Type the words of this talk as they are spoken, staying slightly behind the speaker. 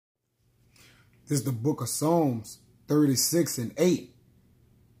This is the book of Psalms 36 and 8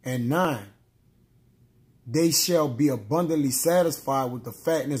 and 9. They shall be abundantly satisfied with the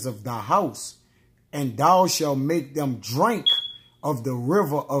fatness of thy house, and thou shalt make them drink of the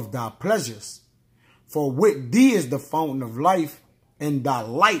river of thy pleasures. For with thee is the fountain of life, and thy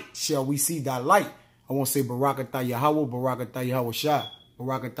light shall we see thy light. I want to say Barakatah Yahweh, Barakatah Yahweh Shah,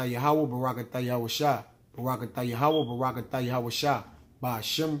 Barakatah Yahweh, Barakatah Yahweh Shah, Barakatah Yahweh, Barakatah Yahweh Shah,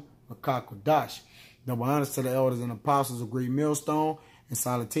 Ba'ashem Rakah Kodash. Double honors to the elders and apostles of Great Millstone, and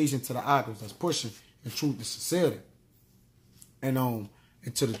salutation to the Akers that's pushing the truth and sincerity. And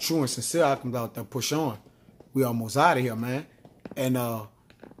to the true and sincere Akers out there, push on. We almost out of here, man. And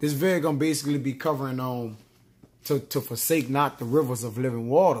this video gonna basically be covering to forsake not the rivers of living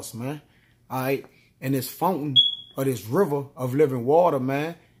waters, man. Alright. And this fountain or this river of living water,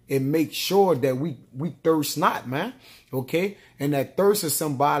 man, it makes sure that we thirst not, man. Okay? And that thirst is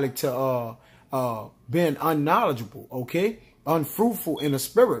symbolic to being unknowledgeable, okay? Unfruitful in the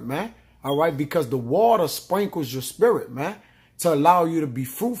spirit, man. All right? Because the water sprinkles your spirit, man, to allow you to be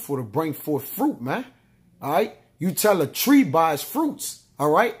fruitful, to bring forth fruit, man. All right? You tell a tree by its fruits,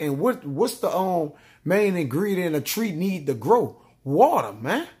 all right? And what's the main ingredient a tree need to grow? Water,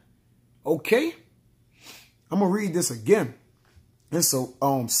 man. Okay? I'm going to read this again. And so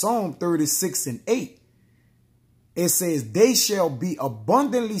Psalm 36 and 8. It says, they shall be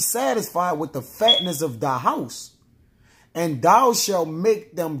abundantly satisfied with the fatness of thy house, and thou shalt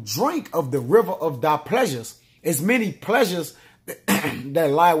make them drink of the river of thy pleasures. As many pleasures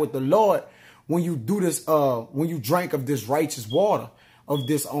that lie with the Lord when you do this, when you drink of this righteous water, of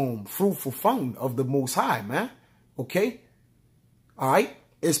this fruitful fountain of the Most High, man. Okay? All right?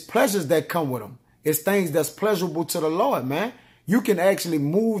 It's pleasures that come with them. It's things that's pleasurable to the Lord, man. You can actually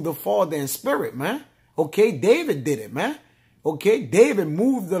move the Father in spirit, man. Okay, David did it, man. Okay, David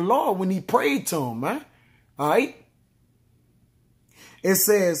moved the Lord when he prayed to him, man. All right. It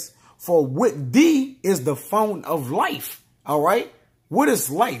says, for with thee is the fountain of life. All right. What is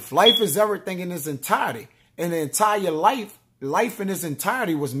life? Life is everything in its entirety. And the entire life in its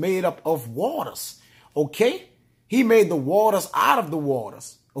entirety was made up of waters. Okay. He made the waters out of the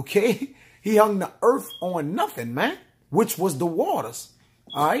waters. Okay. He hung the earth on nothing, man, which was the waters.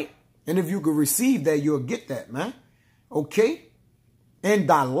 All right. And if you could receive that, you'll get that, man. Okay. And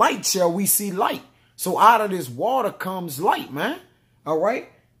thy light shall we see light. So out of this water comes light, man. All right.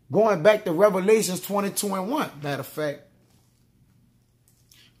 Going back to Revelations 22 and 1. Matter of fact,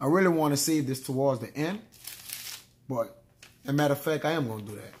 I really want to save this towards the end. But, as a matter of fact, I am going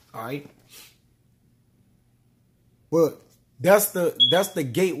to do that. All right. But that's the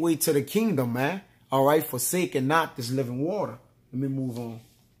gateway to the kingdom, man. All right. Forsaking not this living water. Let me move on.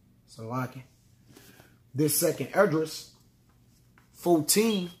 So I can. This second Esdras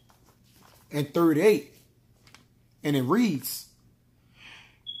 14 and 38. And it reads,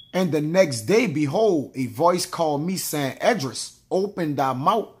 and the next day, behold, a voice called me, saying, Esdras, open thy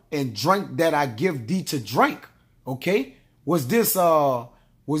mouth and drink that I give thee to drink. Okay. Was this a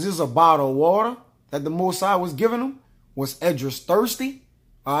bottle of water that the Most High was giving him? Was Esdras thirsty?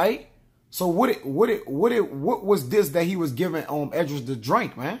 All right. So what was this that he was giving Esdras to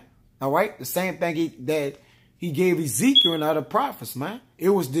drink, man? All right. The same thing that he gave Ezekiel and other prophets, man. It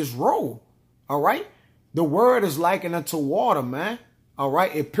was this roll. All right. The word is likened unto water, man. All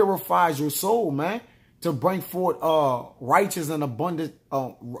right. It purifies your soul, man, to bring forth righteousness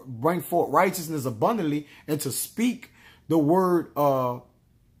abundantly, and to speak the word of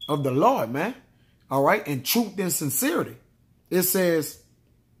the Lord, man. All right. In truth and sincerity. It says,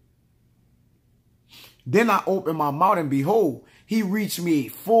 then I opened my mouth, and behold, he reached me a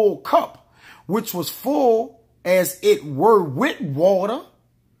full cup, which was full as it were with water,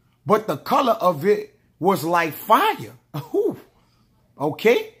 but the color of it was like fire. Ooh.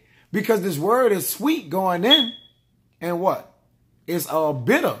 Okay? Because this word is sweet going in, and what? It's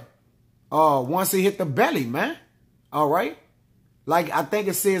bitter once it hit the belly, man. All right? Like I think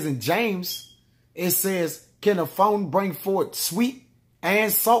it says in James, it says, can a fountain bring forth sweet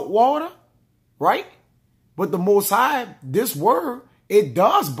and salt water? Right? But the Most High, this word, it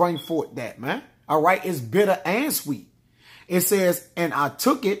does bring forth that, man. All right. It's bitter and sweet. It says, and I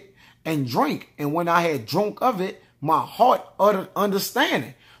took it and drank. And when I had drunk of it, my heart uttered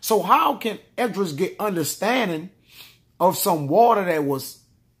understanding. So how can Esdras get understanding of some water that was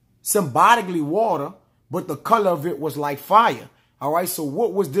symbolically water, but the color of it was like fire? All right. So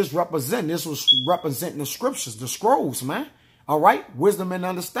what was this representing? This was representing the scriptures, the scrolls, man. All right. Wisdom and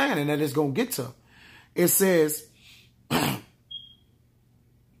understanding that it's going to get to. It says,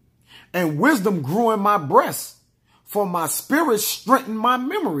 and wisdom grew in my breast, for my spirit strengthened my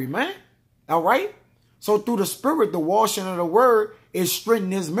memory, man. All right. So through the spirit, the washing of the word is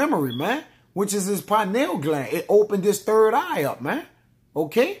strengthening his memory, man, which is his pineal gland. It opened his third eye up, man.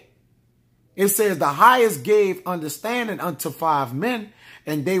 Okay. It says the highest gave understanding unto 5 men,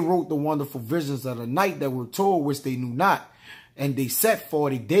 and they wrote the wonderful visions of the night that were told, which they knew not. And they sat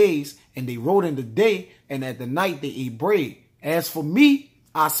 40 days, and they wrote in the day, and at the night they ate bread. As for me,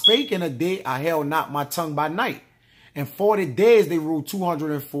 I spake in a day, I held not my tongue by night. In 40 days they wrote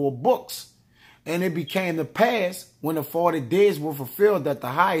 204 books. And it became to pass, when the 40 days were fulfilled, that the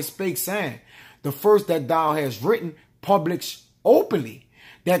highest spake, saying, the first that thou hast written, publish openly,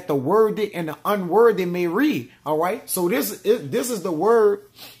 that the worthy and the unworthy may read. All right. So this is the word,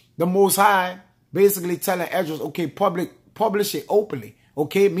 the Most High basically telling Esdras, okay, publish it openly.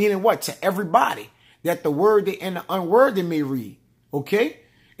 Okay. Meaning what? To everybody, that the worthy and the unworthy may read. Okay.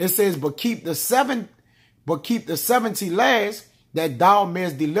 It says, but keep the 70 last, that thou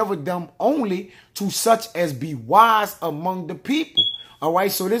mayest deliver them only to such as be wise among the people. All right.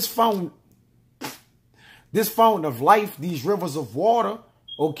 So this fountain of life, these rivers of water,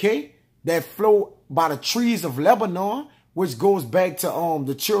 okay, that flow by the trees of Lebanon, which goes back to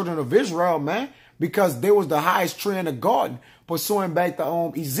the children of Israel, man, because they was the highest tree in the garden, pursuing back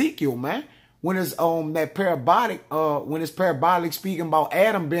to Ezekiel, man, when it's that parabolic, when it's parabolic speaking about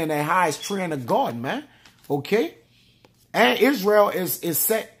Adam being that highest tree in the garden, man. Okay. And Israel is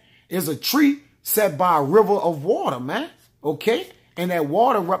a tree set by a river of water, man. Okay. And that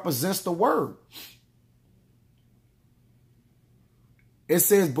water represents the word. It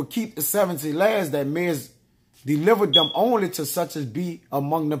says, but keep the 70 last, that mayest deliver them only to such as be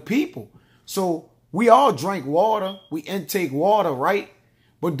among the people. So we all drink water. We intake water, right?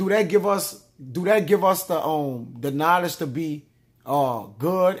 But do that give us the knowledge to be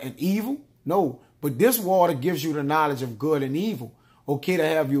good and evil? No. But this water gives you the knowledge of good and evil. Okay, to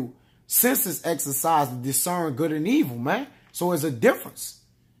have your senses exercised to discern good and evil, man. So it's a difference.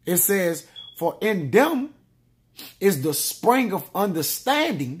 It says, for in them is the spring of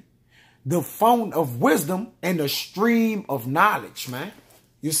understanding, the fountain of wisdom, and the stream of knowledge, man.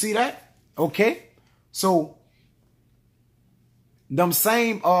 You see that? Okay. So them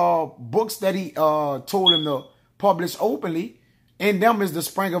same books that he told him to publish openly, in them is the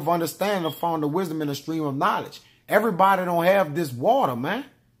spring of understanding, the fountain of wisdom, and the stream of knowledge. Everybody don't have this water, man.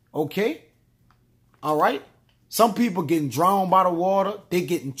 Okay. All right. Some people getting drowned by the water. They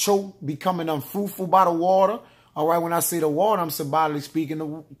getting choked, becoming unfruitful by the water. All right. When I say the water, I'm symbolically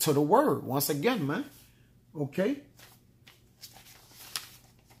speaking to the word. Once again, man. Okay.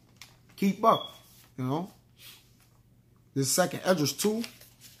 Keep up. You know. This second Esdras 2.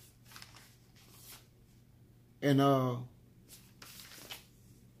 And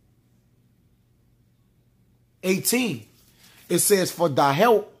 18. It says, for thy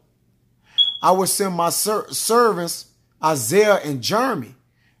help, I will send my servants Isaiah and Jeremy,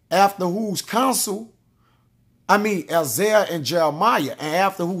 after whose counsel, Isaiah and Jeremiah, and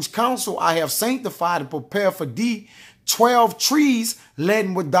after whose counsel I have sanctified and prepared for thee 12 trees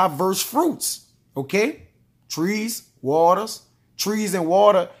laden with diverse fruits. Okay? Trees, waters. Trees and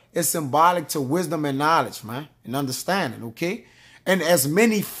water is symbolic to wisdom and knowledge, man, and understanding. Okay? And as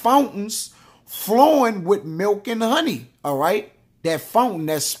many fountains flowing with milk and honey. All right. That fountain,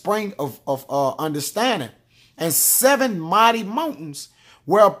 that spring of understanding. And 7 mighty mountains,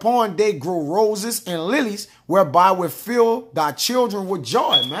 whereupon they grow roses and lilies, whereby we fill thy children with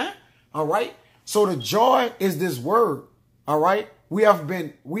joy, man. All right. So the joy is this word. All right. We have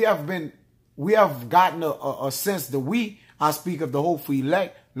gotten a sense that I speak of the hopeful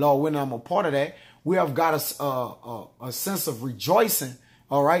elect, Lord, when I'm a part of that, we have got a sense of rejoicing.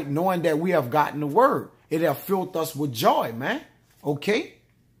 All right. Knowing that we have gotten the word. It have filled us with joy, man. Okay.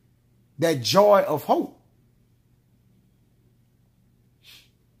 That joy of hope.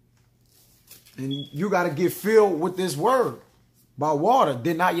 And you got to get filled with this word by water.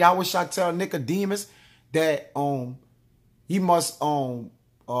 Did not Yahushua tell Nicodemus that he must Salaki,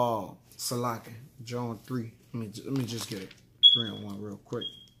 John 3. Let me just get it. 3:1 real quick.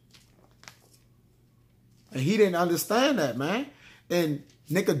 And he didn't understand that, man. And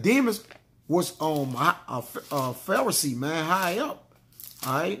Nicodemus was a Pharisee, man, high up.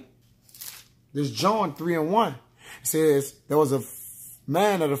 All right. This John 3:1 says there was a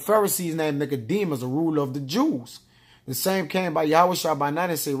man of the Pharisees named Nicodemus, a ruler of the Jews. The same came by Yahushua by night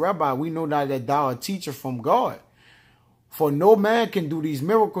and said, Rabbi, we know not that thou art a teacher from God. For no man can do these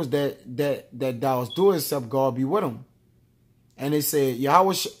miracles that thou doest except God be with him. And they said,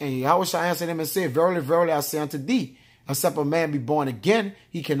 Yahushua answered them and said, Verily, verily, I say unto thee, except a man be born again,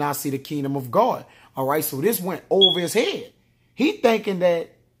 he cannot see the kingdom of God. All right, so this went over his head. He thinking that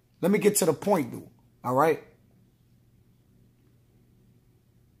Let me get to the point, dude. All right.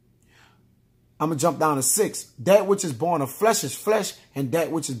 I'm going to jump down to 6. That which is born of flesh is flesh, and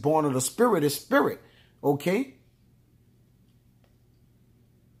that which is born of the spirit is spirit. Okay?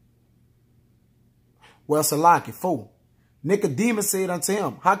 Well, Salaki, 4. Nicodemus said unto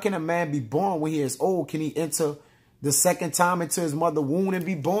him, how can a man be born when he is old? Can he enter the second time into his mother womb and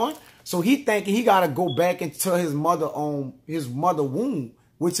be born? So he thinking he got to go back into his mother womb,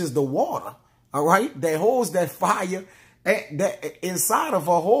 which is the water. All right? That holds that fire. That inside of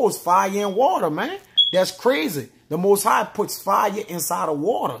her holds fire and water, man. That's crazy. The Most High puts fire inside of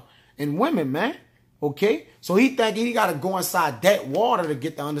water in women, man. Okay? So he thinking he got to go inside that water to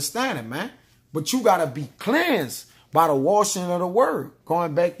get the understanding, man. But you got to be cleansed by the washing of the word.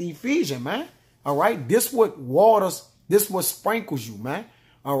 Going back to Ephesians, man. All right? This what waters, this what sprinkles you, man.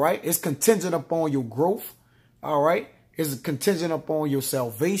 All right? It's contingent upon your growth. All right? It's contingent upon your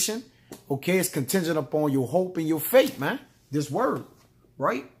salvation. Okay, it's contingent upon your hope and your faith, man. This word,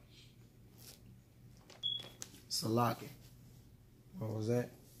 right? Salaki. What was that?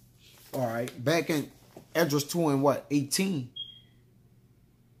 All right, back in Esdras 2 and what? 18.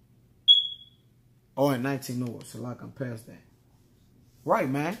 Oh, in 19. No, Salaki, I'm past that. Right,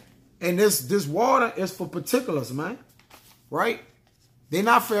 man. And this water is for particulars, man. Right? They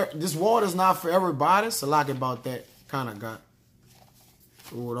not for this water is not for everybody. Salaki about that kind of got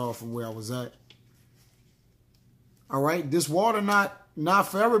threw it off from where I was at. All right, this water not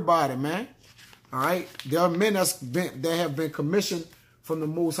for everybody, man. All right, there are men that have been commissioned from the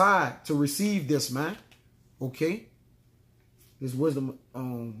Most High to receive this, man. Okay, this wisdom,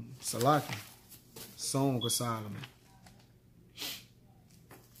 Salaki, Song of Solomon,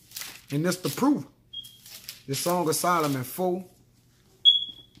 and this the proof. The Song of Solomon 4.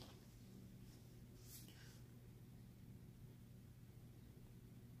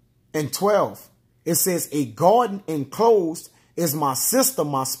 And 12, it says, a garden enclosed is my sister,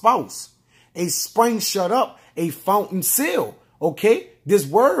 my spouse. A spring shut up, a fountain sealed. Okay? This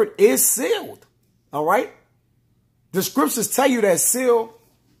word is sealed. All right? The scriptures tell you that seal.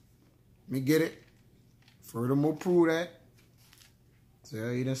 Let me get it. Furthermore, prove that. Tell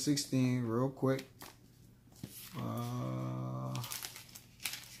 8 and 16 real quick.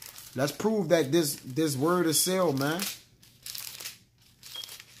 Let's prove that this word is sealed, man.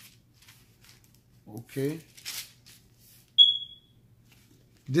 Okay.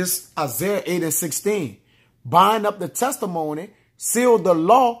 This Isaiah 8 and 16. Bind up the testimony, seal the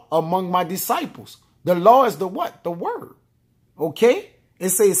law among my disciples. The law is the what? The word. Okay? It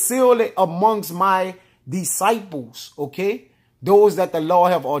says seal it amongst my disciples. Okay? Those that the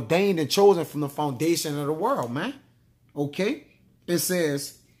Lord have ordained and chosen from the foundation of the world, man. Okay? It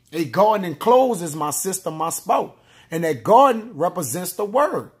says, a garden enclosed is my sister, my spouse. And that garden represents the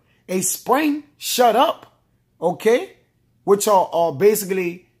word. A spring shut up, okay, which are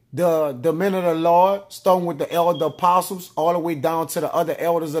basically the men of the Lord, starting with the elder apostles, all the way down to the other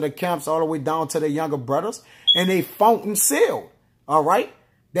elders of the camps, all the way down to the younger brothers, and a fountain sealed, all right?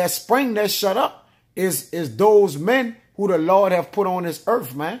 That spring that shut up is those men who the Lord have put on this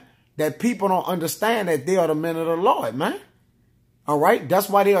earth, man, that people don't understand that they are the men of the Lord, man, all right? That's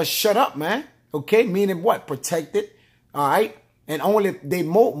why they are shut up, man, okay, meaning what? Protected, all right? And only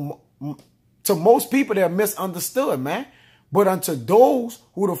to most people, they're misunderstood, man. But unto those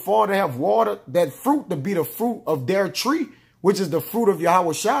who the Father have watered that fruit to be the fruit of their tree, which is the fruit of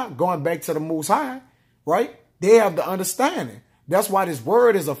Yahweh Shai, going back to the Most High, right? They have the understanding. That's why this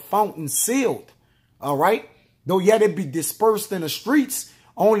word is a fountain sealed, all right? Though yet it be dispersed in the streets,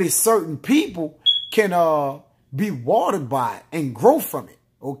 only certain people can be watered by it and grow from it,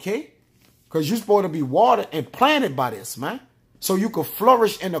 okay? Because you're supposed to be watered and planted by this, man. So you could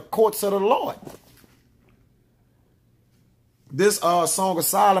flourish in the courts of the Lord. This Song of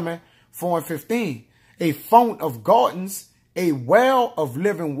Solomon 4 and 15. A fount of gardens, a well of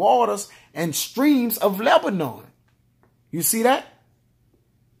living waters, and streams of Lebanon. You see that?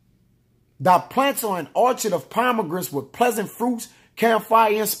 Thy plants are an orchard of pomegranates with pleasant fruits,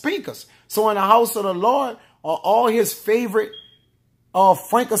 camphire, and speakers. So in the house of the Lord are all his favorite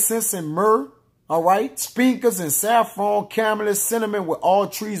frankincense and myrrh. All right, speakers and saffron, camellia, cinnamon with all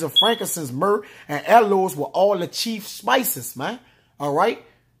trees of frankincense, myrrh, and aloes with all the chief spices, man. All right.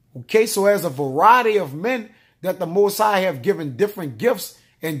 Okay, so there's a variety of men that the Most High have given different gifts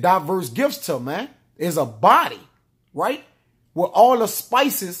and diverse gifts to, man. There's a body, right, with all the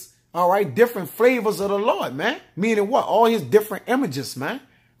spices, all right, different flavors of the Lord, man. Meaning what? All his different images, man.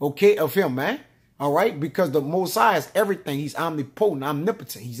 Okay, of him, man. All right, because the Most High is everything. He's omnipotent,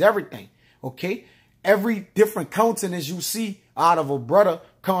 omnipotent. He's everything. Okay, every different countenance you see out of a brother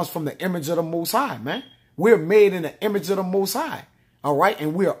comes from the image of the Most High, man. We're made in the image of the Most High. All right.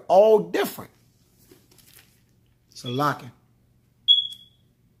 And we're all different. So locking.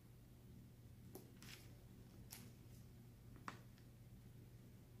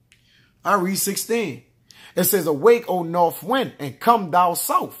 I read 16. It says, awake, O north wind, and come thou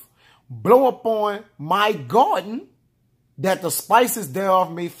south. Blow upon my garden, that the spices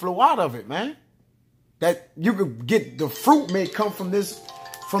thereof may flow out of it, man. That you could get the fruit may come from this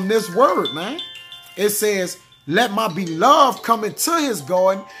word, man. It says, let my beloved come into his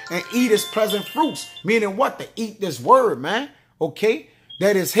garden and eat his pleasant fruits. Meaning what? To eat this word, man. Okay?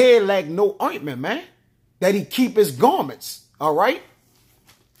 That his head lack no ointment, man. That he keep his garments. All right?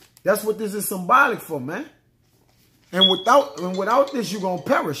 That's what this is symbolic for, man. And without this, you're going to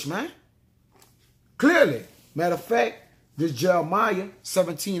perish, man. Clearly. Matter of fact, this Jeremiah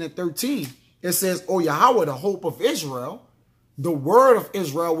 17 and 13. It says, O Yahweh, the hope of Israel, the word of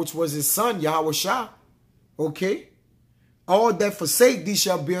Israel, which was his son, Yahweh Shah. Okay? All that forsake thee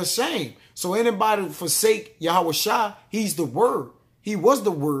shall be ashamed. So anybody forsake Yahweh Shah, he's the word. He was the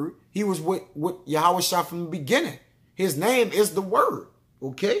word. He was with Yahweh Shah from the beginning. His name is the word.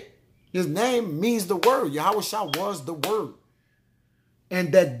 Okay? His name means the word. Yahweh Shah was the word.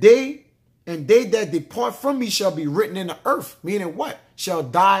 And they that depart from me shall be written in the earth. Meaning what? Shall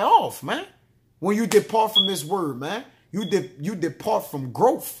die off, man. When you depart from this word, man, you depart from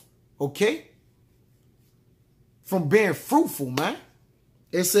growth. Okay? From being fruitful, man.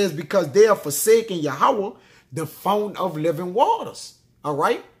 It says, because they are forsaken Yahweh, the fountain of living waters. All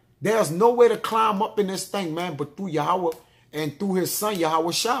right? There's no way to climb up in this thing, man, but through Yahweh and through his son,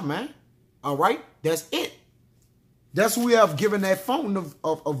 Yahweh Shah, man. All right? That's it. That's who we have given that fountain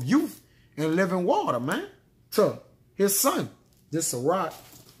of youth and living water, man, to his son. This is Sirach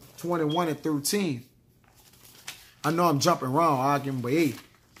 21 and 13. I know I'm jumping around, arguing, but hey,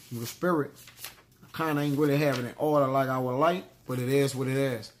 the spirit, I kind of ain't really having it in order like I would like, but it is what it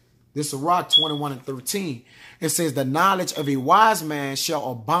is. This is Sirach 21 and 13. It says, the knowledge of a wise man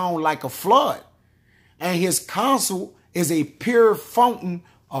shall abound like a flood, and his counsel is a pure fountain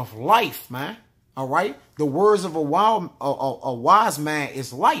of life, man. All right? The words of a wise man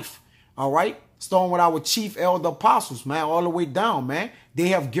is life. All right? Starting with our chief elder apostles, man, all the way down, man. They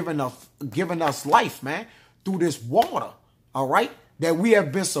have given us life, man, through this water, all right, that we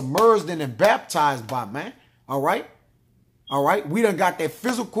have been submerged in and baptized by, man, all right? All right? We done got that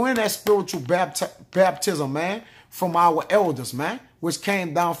physical and that spiritual baptism, man, from our elders, man, which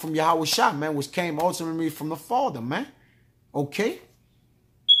came down from Yahweh Shah, man, which came ultimately from the Father, man, okay?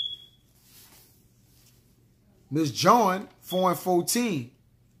 Miss John 4 and 14.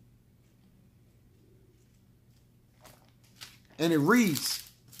 And it reads,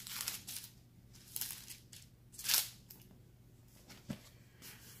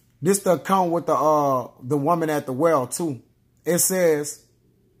 this the account with the woman at the well too. It says,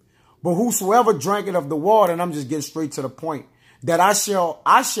 but whosoever drinketh of the water, and I'm just getting straight to the point, that I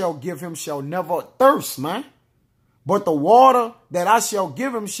shall give him shall never thirst, man. But the water that I shall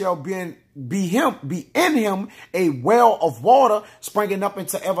give him shall be in him a well of water springing up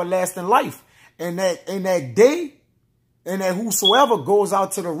into everlasting life. And that day, and that whosoever goes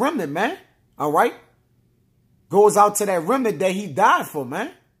out to the remnant, man, all right, goes out to that remnant that he died for, man,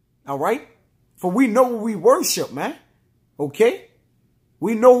 all right, for we know who we worship, man, okay,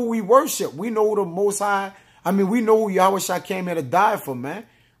 we know who we worship, we know who the Most High, we know who Yahweh Shah came here to die for, man,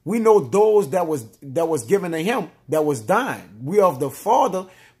 we know those that was given to him that was dying, we of the Father,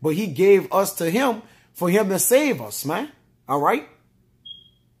 but he gave us to him for him to save us, man, all right,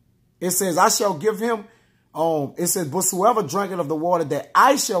 it says, I shall give him, it says, but whoever drinketh of the water that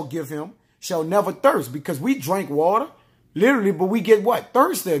I shall give him shall never thirst, because we drink water, literally, but we get what?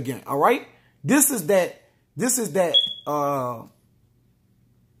 Thirsty again. All right. This is that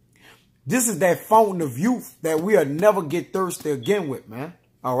fountain of youth that we'll never get thirsty again with, man.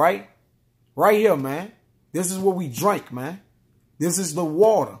 All right. Right here, man. This is what we drink, man. This is the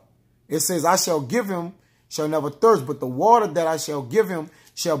water. It says, I shall give him shall never thirst, but the water that I shall give him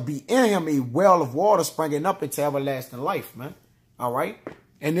shall be in him a well of water springing up into everlasting life, man. All right.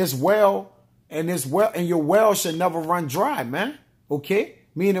 And your well should never run dry, man. Okay.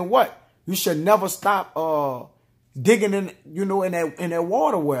 Meaning what? You should never stop, digging in, in that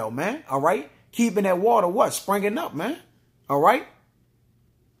water well, man. All right. Keeping that water, what? Springing up, man. All right.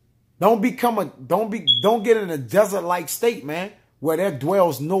 Don't get in a desert-like state, man, where there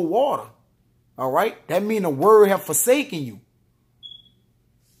dwells no water. All right. That means the word have forsaken you.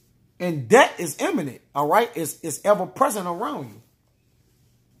 And death is imminent, all right? It's ever present around you.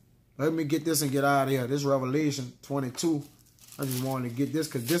 Let me get this and get out of here. This is Revelation 22. I just wanted to get this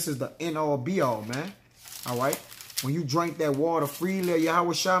because this is the end all be all, man. All right. When you drink that water freely of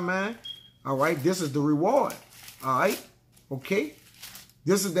Yahweh Shah, man. All right. This is the reward. All right. Okay.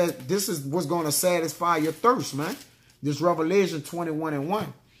 This is what's going to satisfy your thirst, man. This Revelation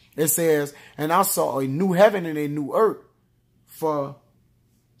 21:1. It says, and I saw a new heaven and a new earth for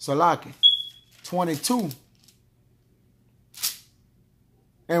Salaki.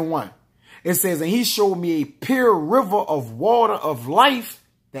 22:1. It says, and he showed me a pure river of water of life,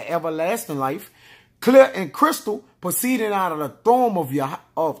 the everlasting life, clear and crystal, proceeding out of the throne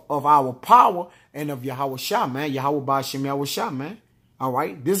of our power and of Yahweh Shah, man. Yahweh Ba'ashem Yahweh Shah, man. All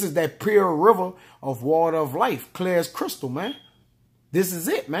right. This is that pure river of water of life, clear as crystal, man. This is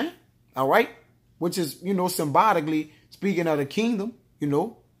it, man. All right. Which is, you know, symbolically speaking of the kingdom, you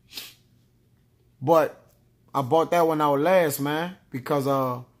know. But I bought that one out last, man, because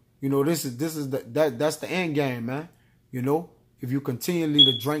you know, that's the end game, man. You know, if you continually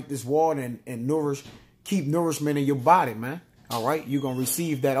to drink this water and keep nourishment in your body, man. All right, you're gonna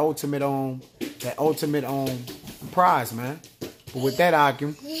receive that ultimate prize, man. But with that,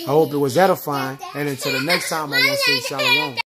 Akim, I hope it was edifying. And until the next time, I want to say shalom.